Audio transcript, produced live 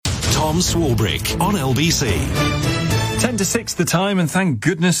Tom Swarbrick on LBC. 10 to 6 the time, and thank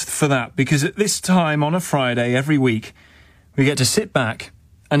goodness for that, because at this time on a Friday every week, we get to sit back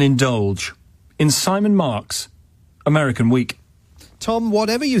and indulge in Simon Mark's American Week. Tom,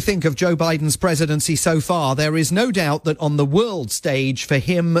 whatever you think of Joe Biden's presidency so far, there is no doubt that on the world stage for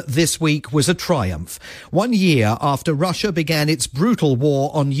him this week was a triumph. 1 year after Russia began its brutal war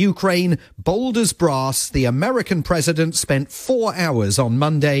on Ukraine, bold as brass, the American president spent 4 hours on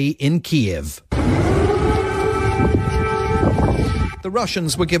Monday in Kiev. The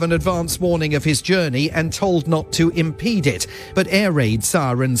Russians were given advance warning of his journey and told not to impede it. But air raid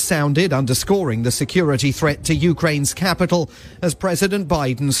sirens sounded, underscoring the security threat to Ukraine's capital, as President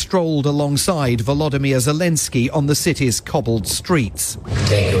Biden strolled alongside Volodymyr Zelensky on the city's cobbled streets.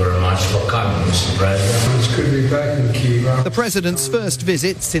 Thank you very much for coming, Mr. President. It's good to be back in Kyiv. The president's first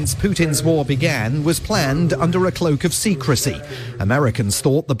visit since Putin's war began was planned under a cloak of secrecy. Americans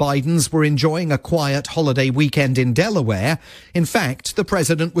thought the Bidens were enjoying a quiet holiday weekend in Delaware. In fact, the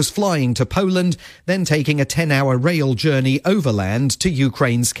president was flying to Poland, then taking a 10-hour rail journey overland to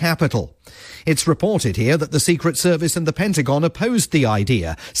Ukraine's capital. It's reported here that the Secret Service and the Pentagon opposed the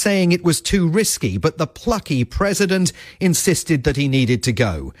idea, saying it was too risky, but the plucky president insisted that he needed to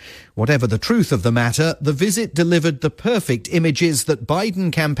go. Whatever the truth of the matter, the visit delivered the perfect images that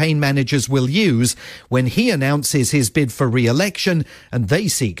Biden campaign managers will use when he announces his bid for re-election and they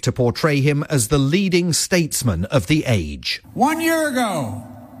seek to portray him as the leading statesman of the age. 1 year ago,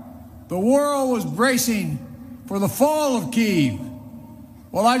 the world was bracing for the fall of Kyiv.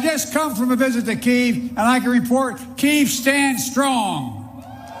 Well, I just come from a visit to Kyiv, and I can report Kyiv stands strong.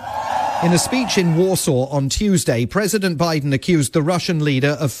 In a speech in Warsaw on Tuesday, President Biden accused the Russian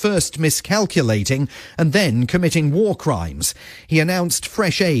leader of first miscalculating and then committing war crimes. He announced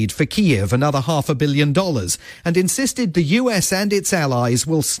fresh aid for Kyiv, another $500 million, and insisted the US and its allies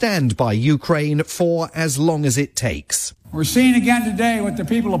will stand by Ukraine for as long as it takes. We're seeing again today what the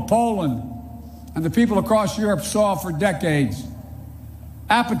people of Poland and the people across Europe saw for decades.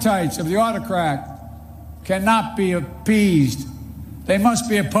 Appetites of the autocrat cannot be appeased. They must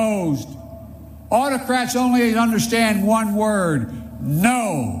be opposed. Autocrats only understand one word: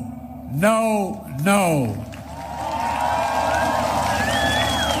 no, no, no.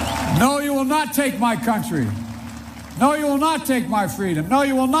 No, you will not take my country. No, you will not take my freedom. No,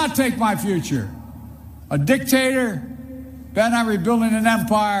 you will not take my future. A dictator bent on rebuilding an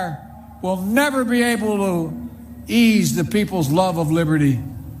empire will never be able to ease the people's love of liberty.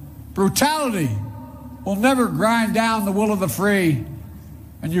 Brutality will never grind down the will of the free.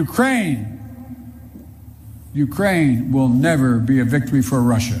 And Ukraine will never be a victory for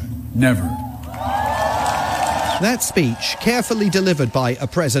Russia. Never. That speech, carefully delivered by a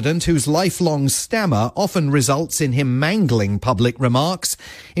president whose lifelong stammer often results in him mangling public remarks,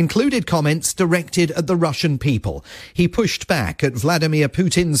 included comments directed at the Russian people. He pushed back at Vladimir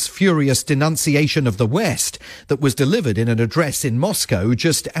Putin's furious denunciation of the West that was delivered in an address in Moscow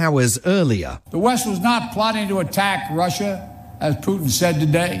just hours earlier. The West was not plotting to attack Russia, as Putin said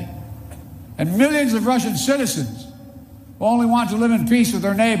today. And millions of Russian citizens who only want to live in peace with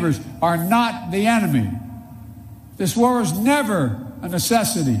their neighbors are not the enemy. This war is never a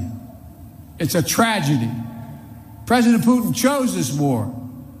necessity. It's a tragedy. President Putin chose this war.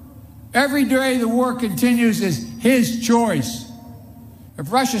 Every day the war continues is his choice.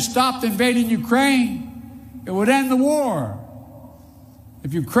 If Russia stopped invading Ukraine, it would end the war.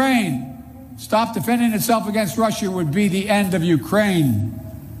 If Ukraine stopped defending itself against Russia, it would be the end of Ukraine.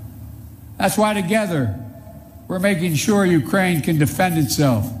 That's why together we're making sure Ukraine can defend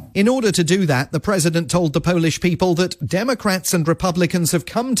itself. In order to do that, the president told the Polish people that Democrats and Republicans have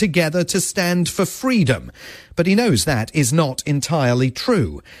come together to stand for freedom. But he knows that is not entirely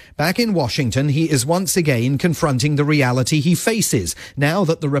true. Back in Washington, he is once again confronting the reality he faces now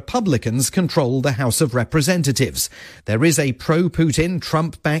that the Republicans control the House of Representatives. There is a pro-Putin,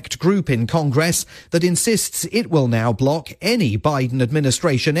 Trump-backed group in Congress that insists it will now block any Biden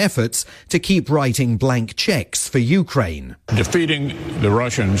administration efforts to keep writing blank checks for Ukraine. Defeating the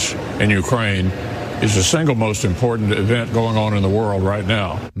Russians in Ukraine is the single most important event going on in the world right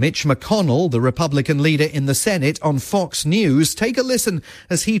now. Mitch McConnell, the Republican leader in the Senate, on Fox News, take a listen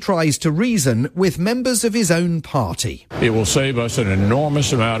as he tries to reason with members of his own party. It will save us an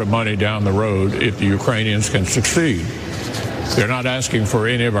enormous amount of money down the road if the Ukrainians can succeed. They're not asking for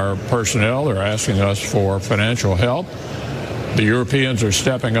any of our personnel. They're asking us for financial help. The Europeans are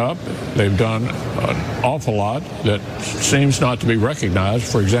stepping up. They've done an awful lot that seems not to be recognized.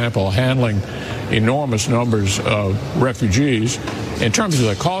 For example, handling enormous numbers of refugees. In terms of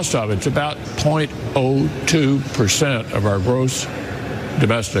the cost of it, it's about 0.02% of our gross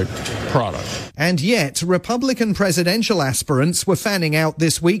domestic product. And yet, Republican presidential aspirants were fanning out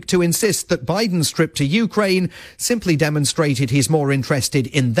this week to insist that Biden's trip to Ukraine simply demonstrated he's more interested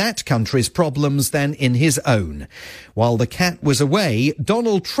in that country's problems than in his own. While the cat was away,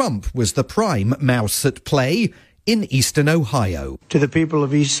 Donald Trump was the prime mouse at play in eastern Ohio. To the people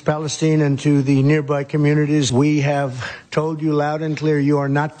of East Palestine and to the nearby communities, we have told you loud and clear you are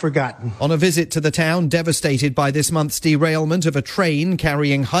not forgotten. On a visit to the town devastated by this month's derailment of a train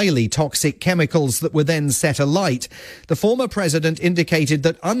carrying highly toxic chemicals that were then set alight, the former president indicated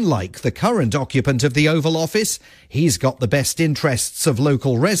that unlike the current occupant of the Oval Office, he's got the best interests of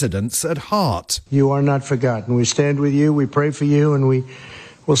local residents at heart. You are not forgotten. We stand with you, we pray for you, and we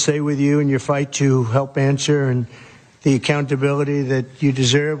will stay with you in your fight to help answer, and the accountability that you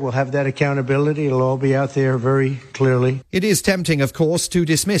deserve. We'll have that accountability. It'll all be out there very clearly. It is tempting, of course, to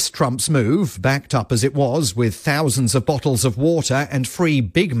dismiss Trump's move, backed up as it was with thousands of bottles of water and free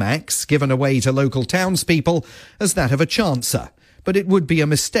Big Macs given away to local townspeople, as that of a chancer. But it would be a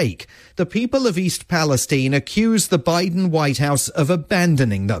mistake. The people of East Palestine accuse the Biden White House of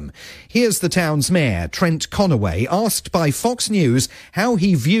abandoning them. Here's the town's mayor, Trent Conaway, asked by Fox News how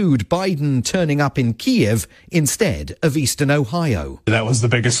he viewed Biden turning up in Kiev instead of eastern Ohio. That was the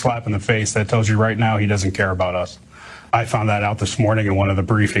biggest slap in the face. That tells you right now he doesn't care about us. I found that out this morning in one of the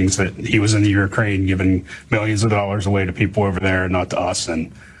briefings, that he was in the Ukraine giving millions of dollars away to people over there, not to us,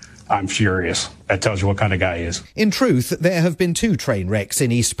 and I'm furious. That tells you what kind of guy he is. In truth, there have been 2 train wrecks in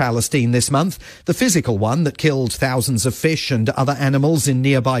East Palestine this month. The physical one that killed thousands of fish and other animals in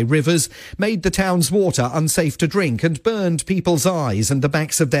nearby rivers made the town's water unsafe to drink and burned people's eyes and the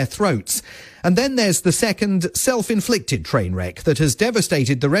backs of their throats. And then there's the second self-inflicted train wreck that has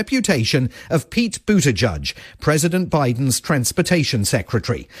devastated the reputation of Pete Buttigieg, President Biden's transportation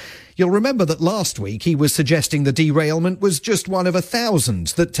secretary. You'll remember that last week he was suggesting the derailment was just one of 1,000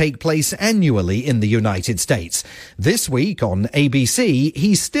 that take place annually in the United States. This week on ABC,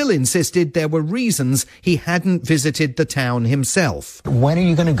 he still insisted there were reasons he hadn't visited the town himself. When are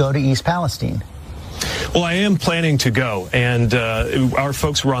you going to go to East Palestine? Well, I am planning to go, and our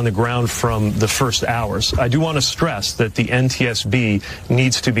folks were on the ground from the first hours. I do want to stress that the NTSB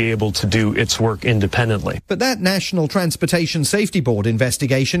needs to be able to do its work independently. But that National Transportation Safety Board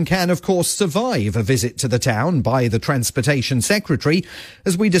investigation can, of course, survive a visit to the town by the Transportation Secretary,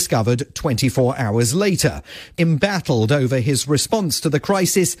 as we discovered 24 hours later. Embattled over his response to the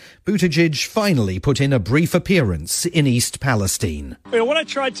crisis, Buttigieg finally put in a brief appearance in East Palestine. What I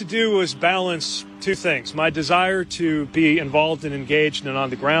tried to do was balance 2 things. My desire to be involved and engaged and on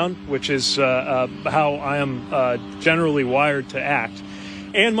the ground, which is how I am generally wired to act,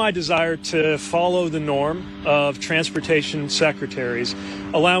 and my desire to follow the norm of transportation secretaries,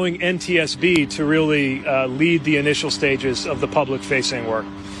 allowing NTSB to really lead the initial stages of the public-facing work.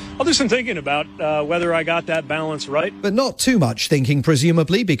 I'll do some thinking about whether I got that balance right. But not too much thinking,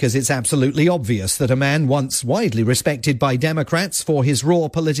 presumably, because it's absolutely obvious that a man once widely respected by Democrats for his raw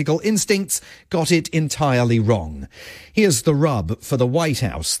political instincts got it entirely wrong. Here's the rub for the White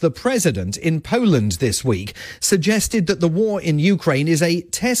House. The president in Poland this week suggested that the war in Ukraine is a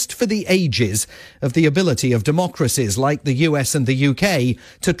test for the ages of the ability of democracies like the US and the UK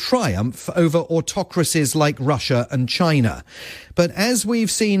to triumph over autocracies like Russia and China. But as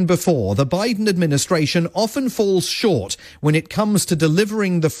we've seen before, the Biden administration often falls short when it comes to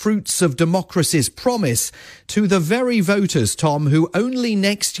delivering the fruits of democracy's promise to the very voters, Tom, who only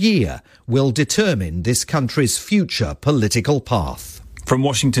next year will determine this country's future political path. From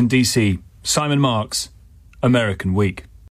Washington, D.C., Simon Marks, American Week.